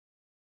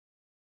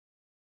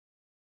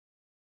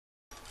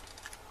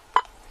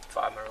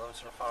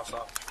It's in a final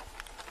stop.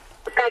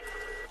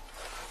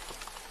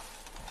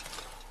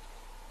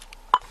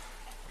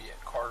 Yeah,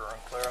 Carter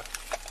and Clara.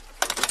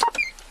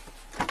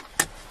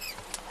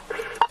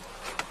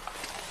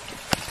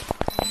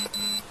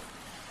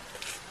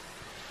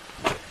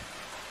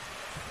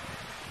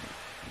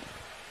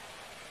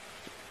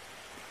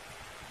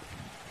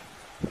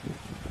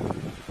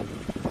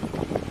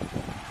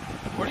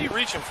 What are you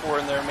reaching for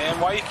in there, man?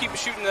 Why do you keep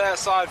shooting to that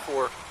side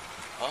for?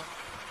 Huh?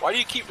 Why do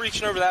you keep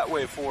reaching over that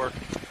way for?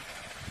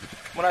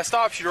 When I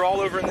stopped you, you're all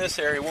over in this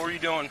area. What were you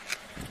doing?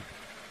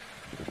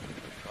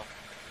 Oh.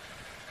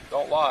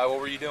 Don't lie.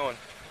 What were you doing?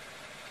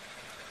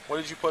 What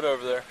did you put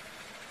over there?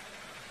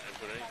 I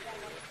didn't put anything over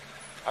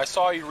there. I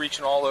saw you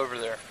reaching all over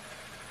there.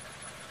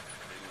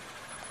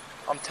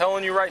 I'm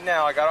telling you right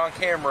now, I got on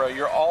camera,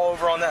 you're all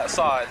over on that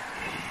side.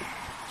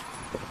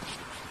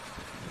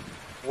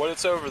 What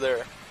it's over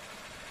there?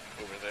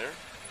 Over there?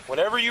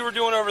 Whatever you were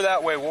doing over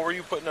that way, what were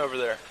you putting over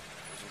there? I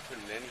wasn't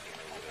putting anything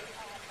over there.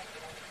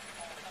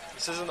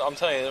 This isn't, I'm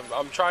telling you,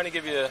 I'm trying to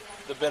give you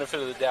the benefit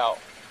of the doubt.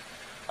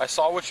 I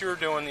saw what you were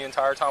doing the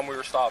entire time we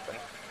were stopping.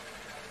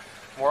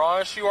 The more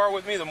honest you are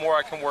with me, the more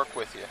I can work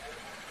with you.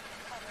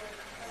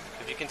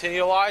 If you continue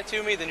to lie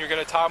to me, then you're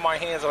going to tie my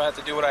hands and I have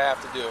to do what I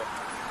have to do.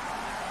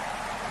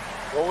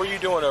 What were you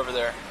doing over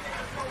there?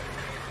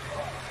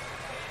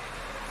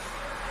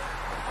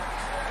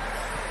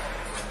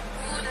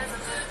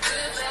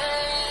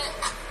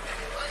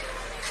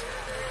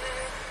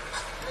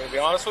 You gonna be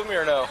honest with me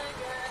or no?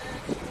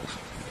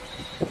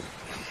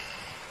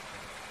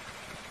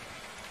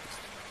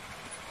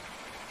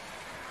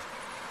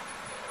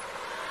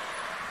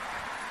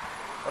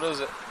 What is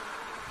it?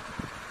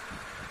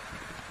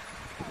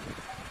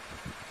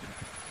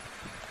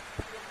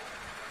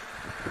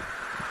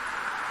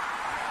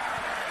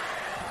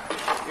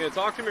 You gonna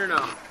talk to me or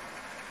no?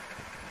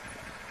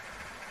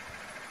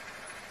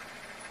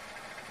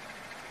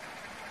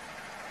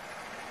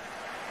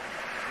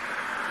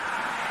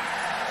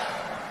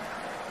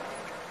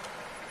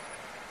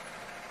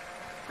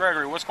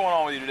 Gregory, what's going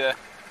on with you today?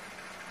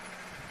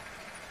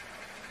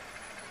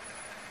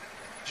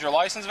 Is your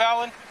license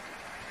valid?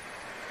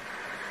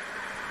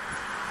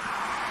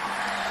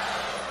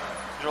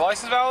 Is your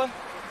license valid? As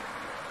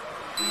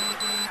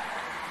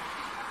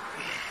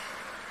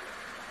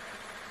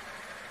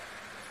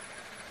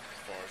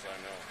far as I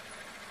know.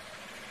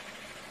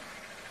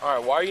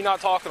 Alright, why are you not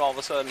talking all of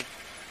a sudden?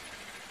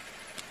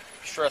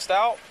 Stressed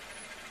out?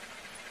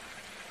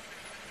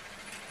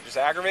 Just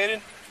aggravated?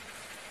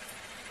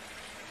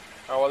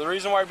 Alright, well the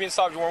reason why you're being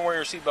stopped, you weren't wearing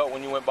your seatbelt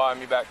when you went by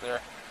me back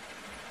there.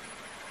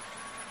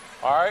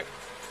 Alright?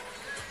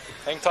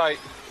 Hang tight.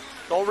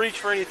 Don't reach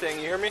for anything,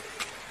 you hear me?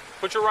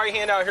 Put your right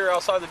hand out here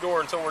outside the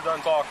door until we're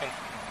done talking.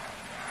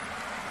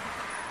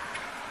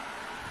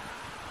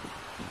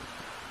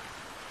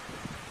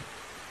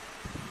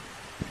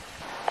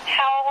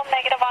 Howe,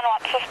 negative on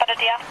what? Suspended,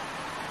 yeah.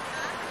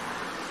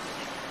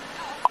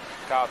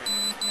 Copy.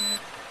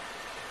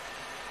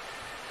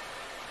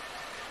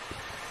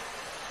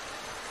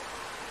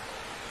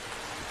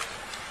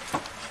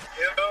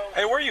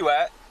 Hey, where you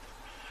at?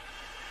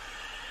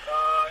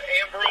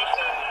 Ambrose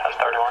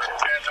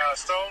and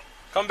Stone.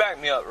 Come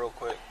back me up real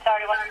quick.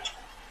 31.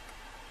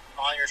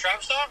 On your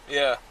trap stop?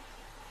 Yeah.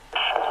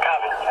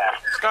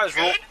 This guy's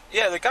real.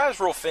 Yeah, the guy's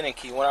real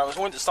finicky. When I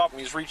went to stop him,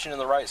 he's reaching in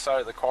the right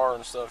side of the car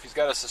and stuff. He's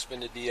got a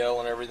suspended DL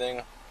and everything.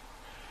 All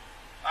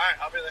right,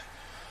 I'll be there.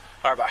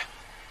 All right, bye.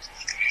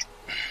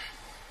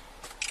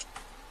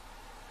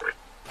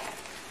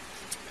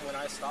 When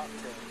I stopped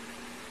him,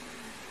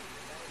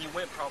 he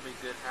went probably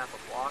a good half a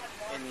block,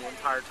 and the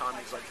entire time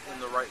he's like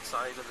in the right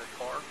side of the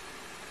car.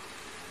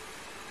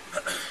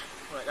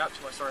 When I got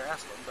to him, I started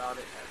asking him about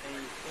it, and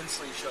he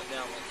instantly shut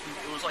down.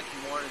 Like it was like he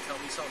wanted to tell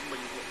me something, but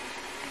he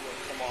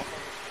wouldn't come off of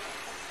it.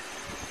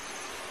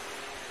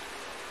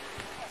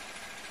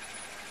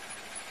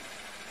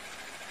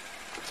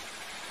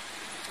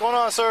 What's going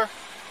on, sir?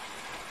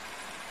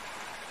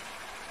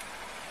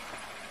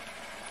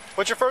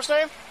 What's your first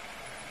name?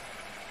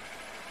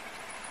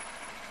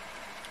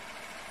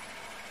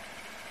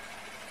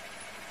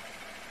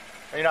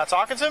 Are you not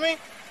talking to me?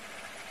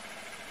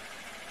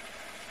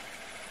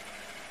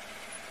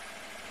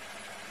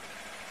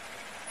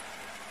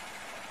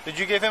 Did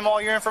you give him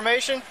all your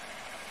information?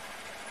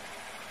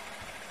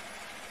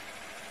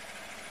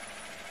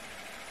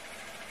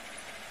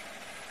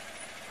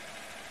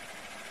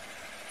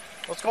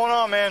 What's going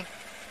on, man?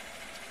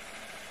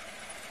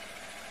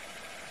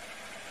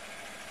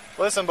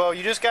 Listen, Bo,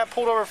 you just got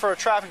pulled over for a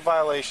traffic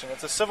violation.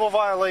 It's a civil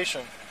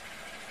violation.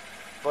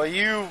 But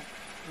you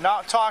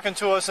not talking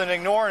to us and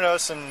ignoring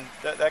us, and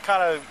that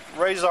kind of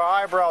raises our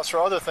eyebrows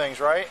for other things,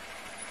 right?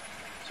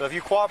 So if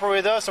you cooperate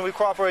with us and we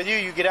cooperate with you,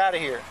 you get out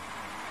of here.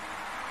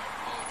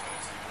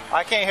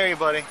 I can't hear you,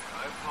 buddy. I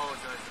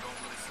apologize. You don't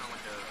really sound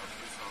like a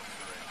police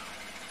officer right now.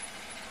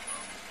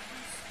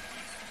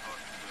 Please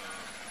talk to the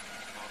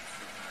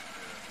officer back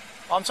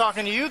there. I'm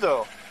talking to you,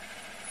 though.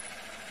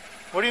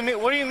 What do you mean?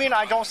 What do you mean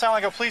I don't sound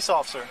like a police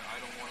officer? I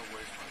don't want to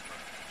waste my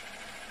time.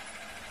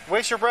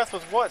 Waste your breath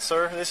with what,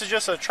 sir? This is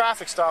just a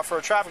traffic stop for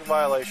a traffic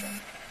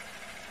violation.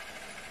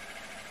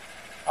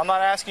 I'm not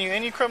asking you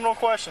any criminal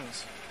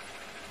questions.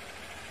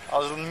 I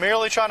was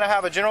merely trying to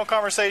have a general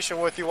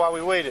conversation with you while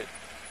we waited.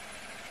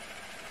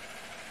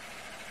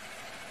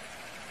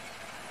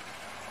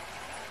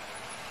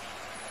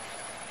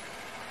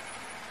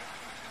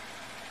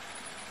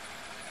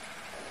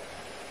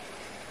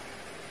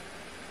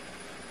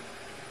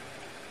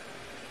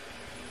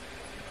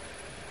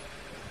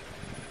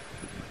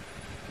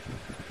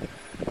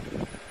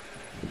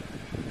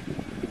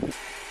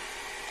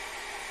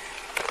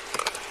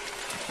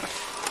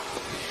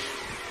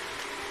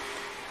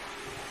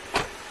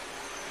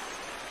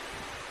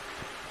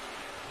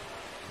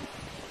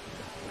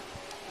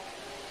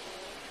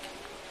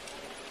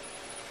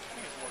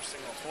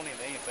 Signal 20 than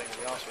anything, to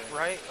be honest with you.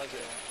 Right? Like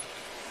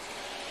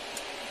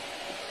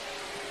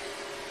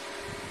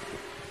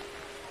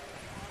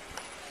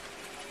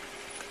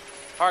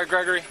All right,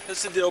 Gregory,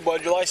 this is the deal,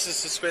 bud. Your license is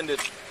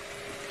suspended.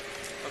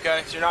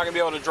 Okay, so you're not going to be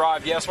able to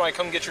drive. You asked somebody to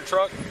come get your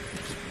truck?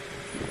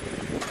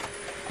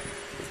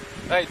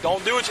 Hey,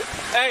 don't do it.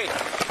 Hey!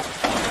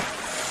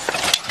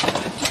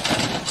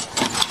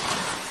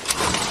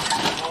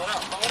 Pull it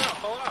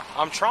out.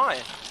 I'm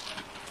trying.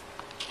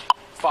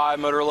 5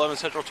 Motor 11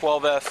 Central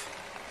 12F.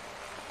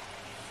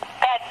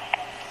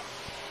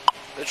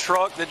 The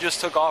truck that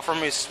just took off from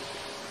me. You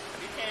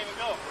can't even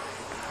go.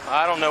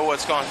 I don't know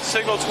what's going on.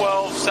 Signal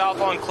 12, South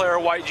Montclair,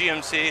 white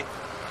GMC. This is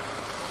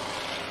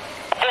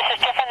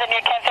different than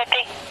your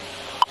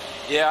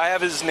 1050? Yeah, I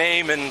have his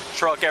name and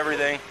truck,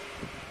 everything.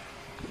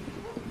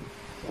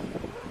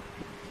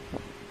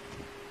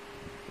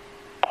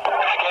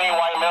 Skinny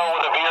white male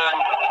with a beard,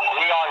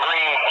 neon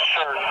green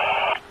shirt.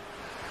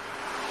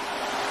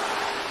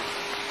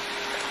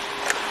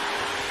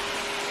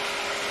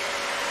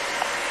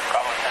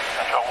 Bravo 10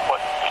 Central,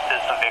 what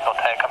is the vehicle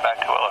tag? Come back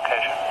to a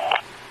location.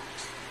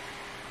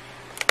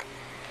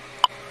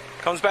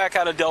 Comes back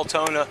out of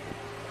Deltona.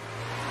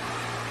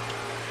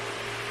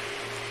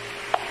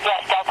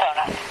 Yes,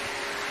 Deltona.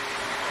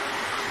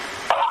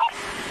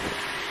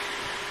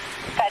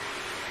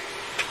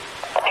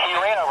 He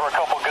ran over a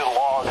couple good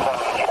logs, and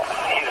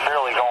he's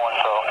barely going,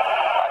 so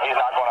he's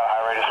not going at a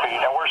high rate of speed.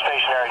 And we're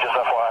stationary, just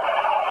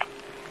FYI.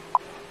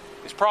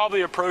 He's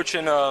probably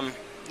approaching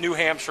New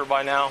Hampshire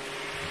by now.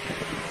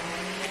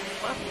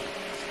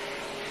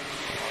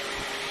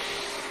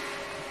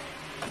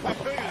 I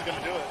knew he was going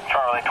to do it.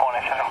 Charlie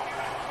 20, so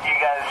you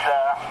guys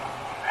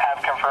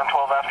have confirmed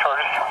 12F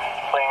charges,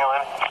 playing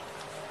 11?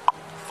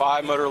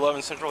 5 Motor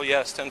 11 Central,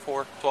 yes,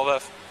 10-4,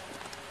 12F.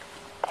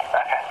 Okay,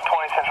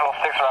 20 Central,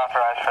 6 are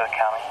authorized for the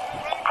county.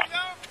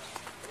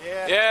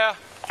 Yeah. Yeah.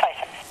 Thanks.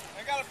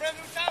 I got a brand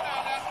new tire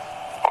on now.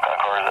 What kind of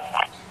car is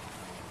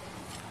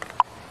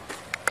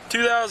it?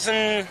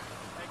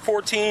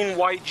 2014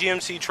 white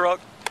GMC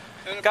truck.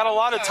 Got a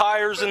lot of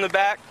tires in the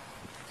back.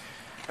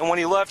 And when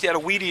he left, he had a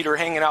weed eater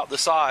hanging out the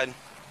side.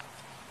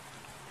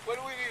 What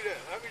do we need at?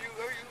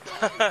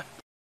 How are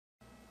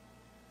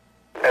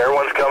you?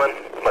 Everyone's coming.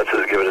 Let's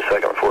just give it a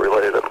second before we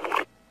let it up.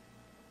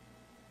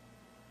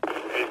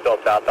 You still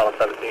southbound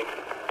 17?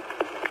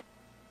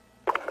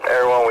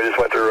 Everyone, we just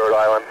went through Rhode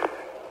Island.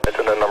 It's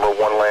in the number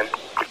 1 lane.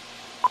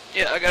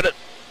 Yeah, I got it.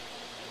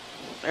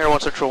 Air 1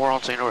 Central, we're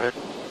on scene overhead.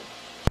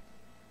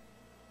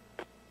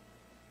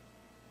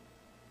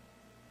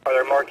 Are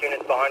there marked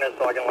units behind us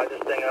so I can light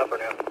this thing up or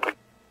no?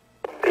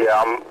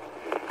 Yeah, I'm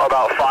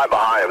about 5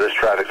 behind if this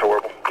traffic's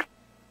horrible.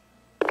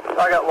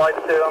 I got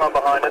lights too, I'm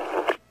behind it.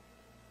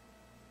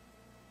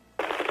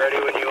 Ready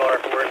when you are,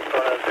 we're in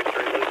front of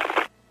Victory Loop.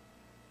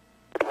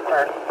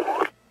 Alright.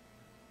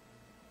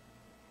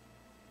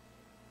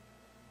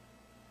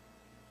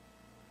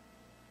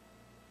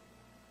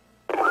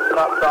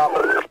 Not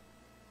stopping.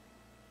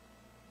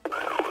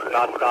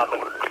 Not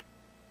stopping.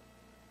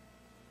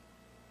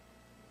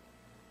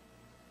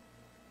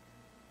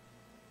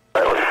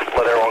 Alright, let's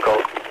let everyone go.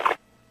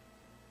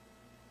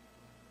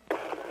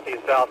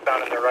 He's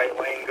southbound in the right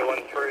lane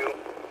going through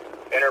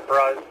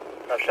Enterprise.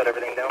 I've shut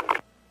everything down.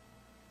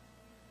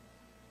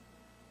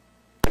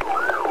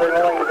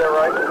 Signaling to their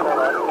right, turn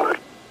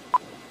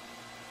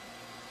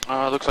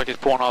on. Looks like he's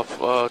pulling off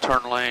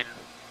turn lane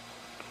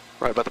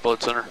right by the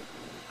blood center.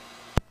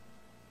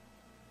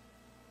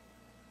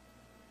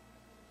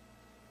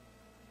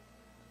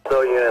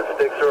 So units,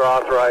 sticks are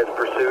authorized,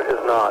 pursuit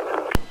is not.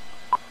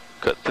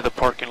 Cut through the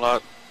parking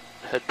lot,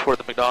 head toward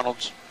the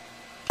McDonald's.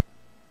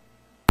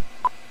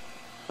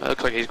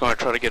 Looks like he's going to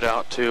try to get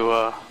out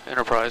to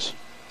Enterprise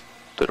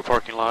through the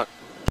parking lot.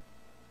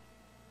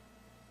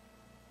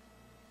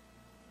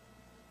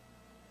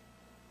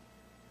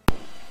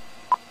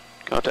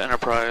 Go to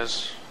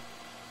Enterprise.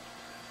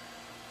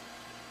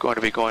 Going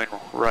to be going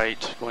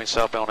right, going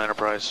southbound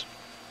Enterprise.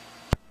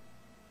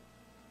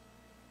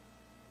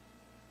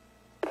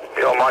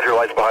 You don't mind your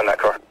lights behind that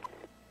car.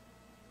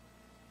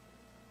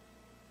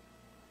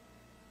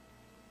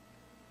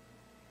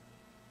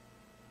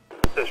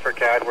 This is for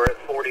CAD, we're at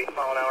 40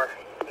 mile an hour.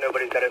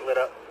 Nobody's got it lit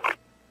up.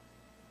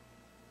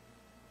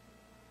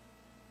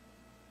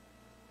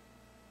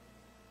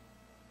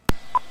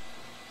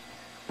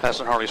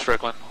 Passing Harley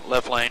Strickland,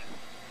 left lane.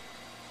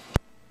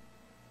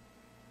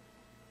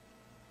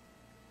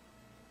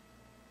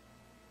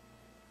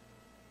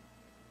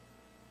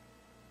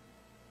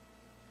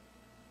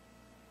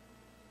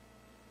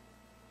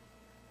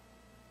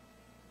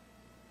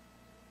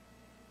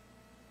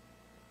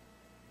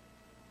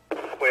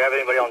 We have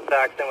anybody on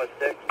Saxon with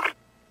 6?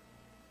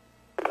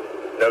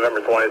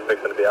 November 20 is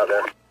fixing to be out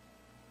there.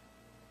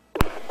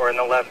 We're in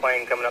the left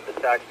lane coming up to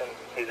Saxon.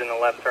 He's in the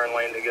left turn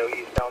lane to go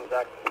eastbound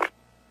Saxon.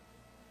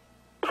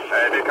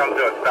 If he comes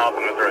to a stop,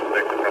 I'm going to throw a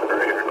 6 in front of the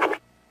radar.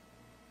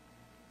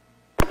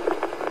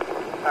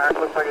 Alright,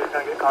 looks like he's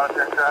going to get caught up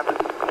here in traffic.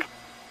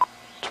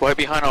 It's right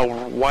behind a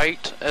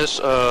white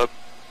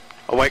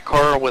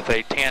car with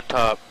a tan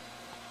top.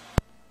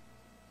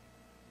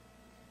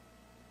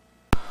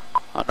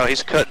 Oh no,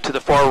 he's cut to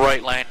the far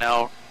right lane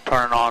now,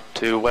 turning on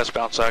to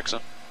westbound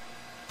Saxon.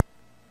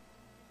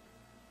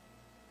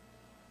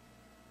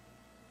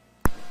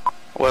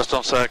 West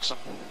on Saxon.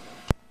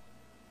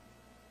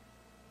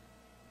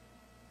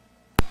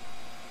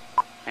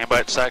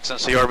 Anybody at Saxon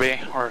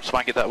CRB, or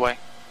somebody get that way?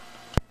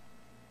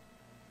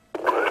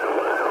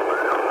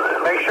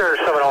 Make sure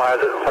someone else has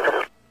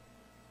it.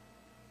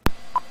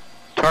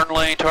 Turn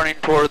lane, turning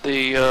toward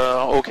the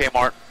OK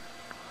Mart.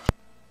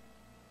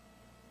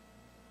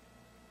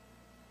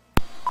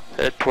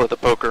 Head toward the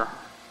poker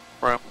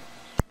room.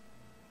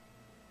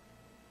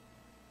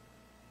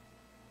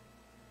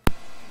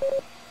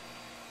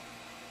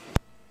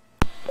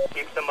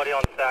 Keep somebody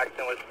on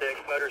Saxon with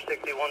 6. Motor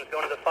 61's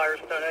going to the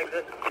Firestone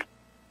exit.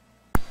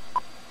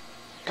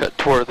 Cut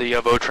toward the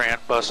Votran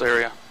bus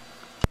area.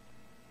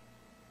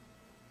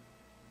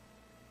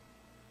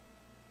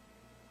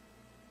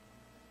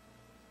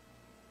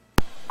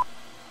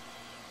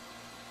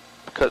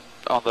 Cut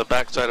on the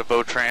backside of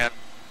Votran,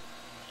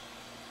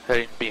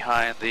 heading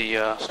behind the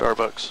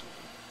Starbucks.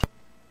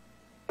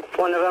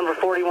 1 November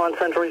 41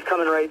 Central, he's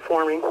coming right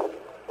for me.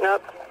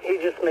 Nope, he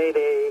just made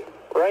a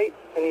right,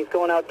 and he's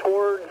going out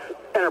towards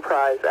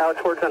Enterprise, For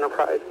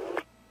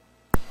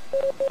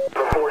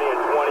 40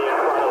 and 20 in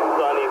front of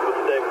Sonny's with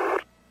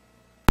 6.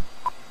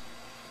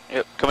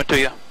 Yep, coming to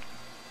you.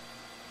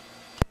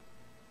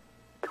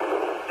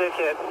 Stick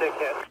hit.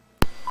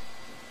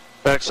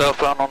 Back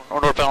southbound on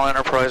northbound on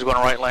Enterprise, going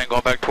right lane,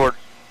 going back toward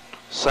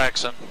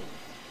Saxon.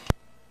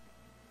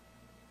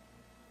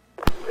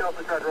 He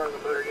also tried running the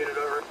motor unit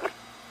over.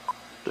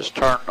 Just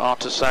turn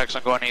onto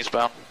Saxon, going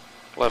eastbound,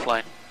 left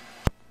lane.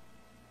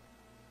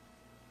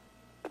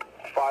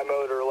 5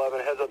 motor 11,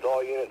 heads up to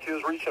all units. He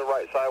was reaching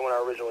right side when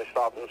I originally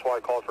stopped him, that's why I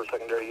called for a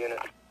secondary unit.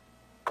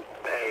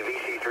 Hey,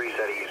 VC3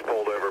 said he's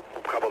pulled over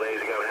a couple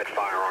days ago and had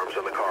firearms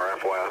in the car,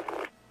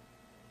 FYI.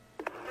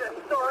 Yeah,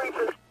 sorry.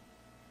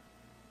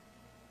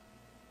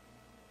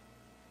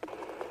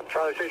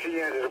 Charlie 60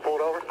 units, is it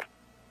pulled over?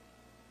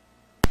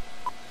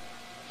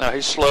 No,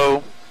 he's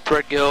slow,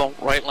 Threadgill,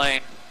 right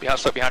lane,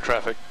 stuck behind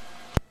traffic.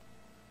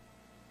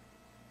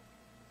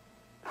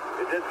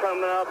 Is this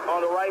coming up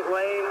on the right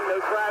lane? No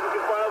traffic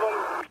in front of him?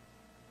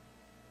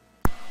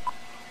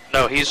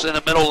 No, he's in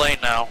the middle lane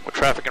now, with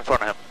traffic in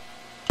front of him.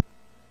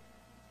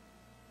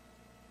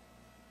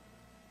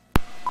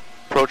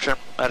 Approaching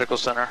medical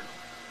center.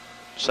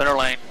 Center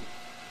lane.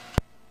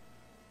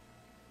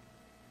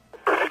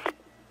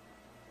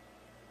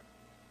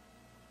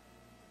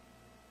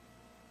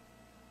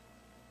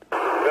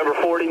 Number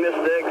 40, Miss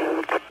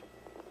 6.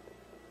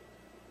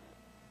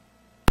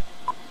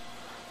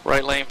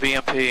 Right lane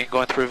VMP,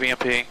 going through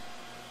VMP.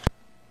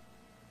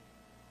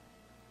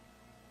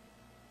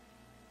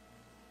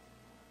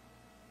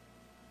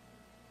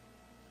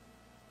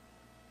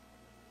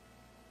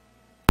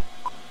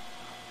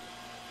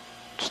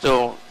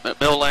 Still,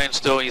 middle lane,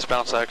 still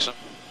eastbound Saxon.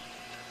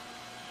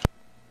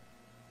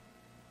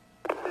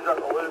 He's not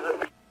gonna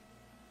lose it.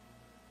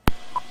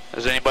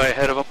 Is anybody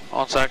ahead of him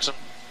on Saxon?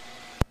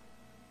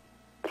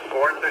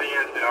 4 city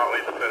ends, do not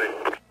leave the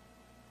city.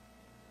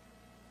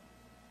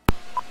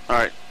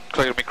 Alright, looks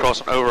like it'll be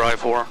crossing over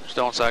I-4,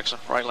 still on Saxon,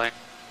 right lane.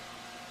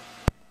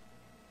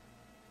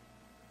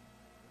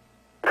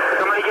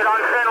 Somebody get on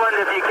Finland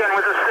if you can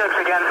with the 6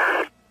 again.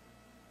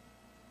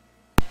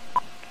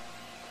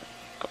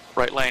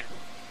 Right lane.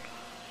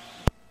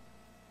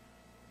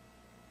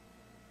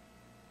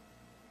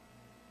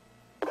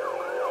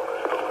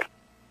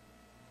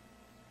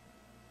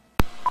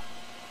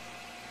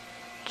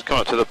 It's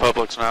coming up to the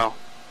Publix now.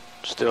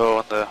 Still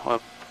in the,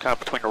 kind of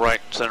between the right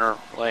and center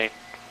lane.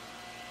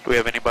 Do we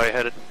have anybody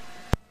headed?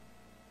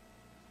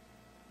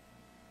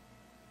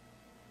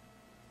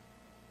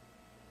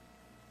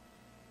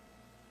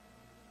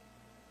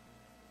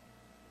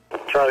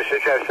 Charlie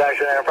 6, you have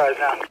Saxon Enterprise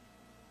now.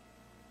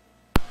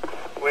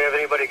 We have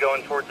anybody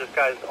going towards this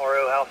guy's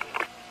RO house?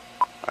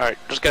 Alright,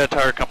 just got a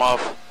tire come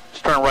off.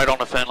 Just turn right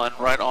onto Finland,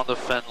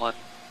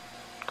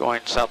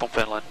 going south on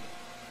Finland.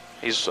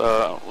 He's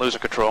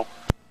losing control.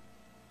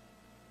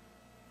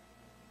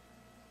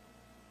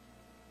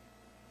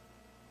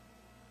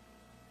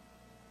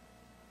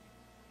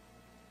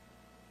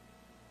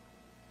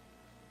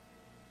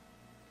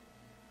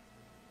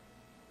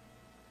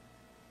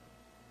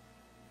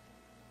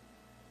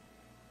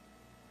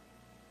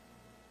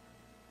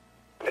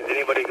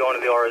 anybody going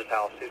to the R's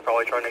house. He's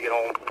probably trying to get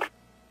home.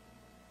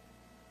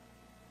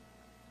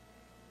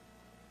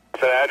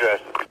 What's the address?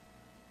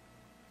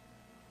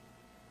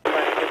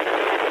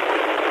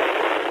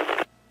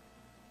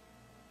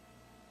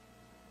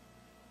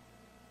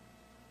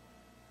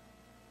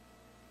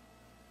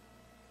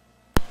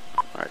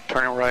 Alright,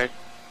 turning right.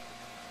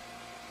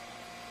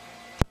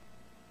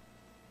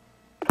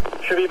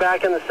 Should be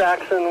back in the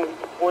Saxon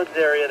Woods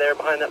area there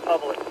behind that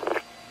public.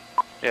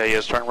 Yeah, he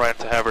is turning right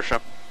into Haversham.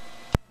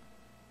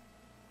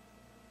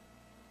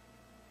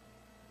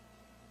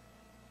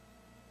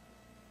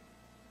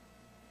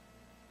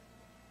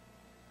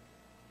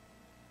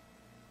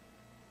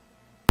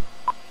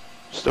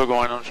 Still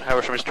going on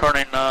Haversham. He's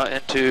turning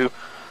into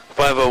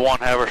 501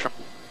 Haversham.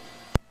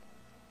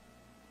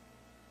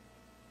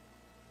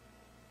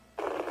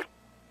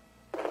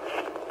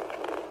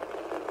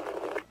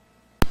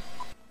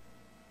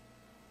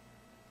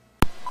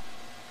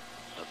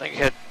 I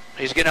think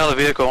he's getting out of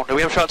the vehicle. Do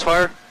we have shots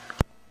fired?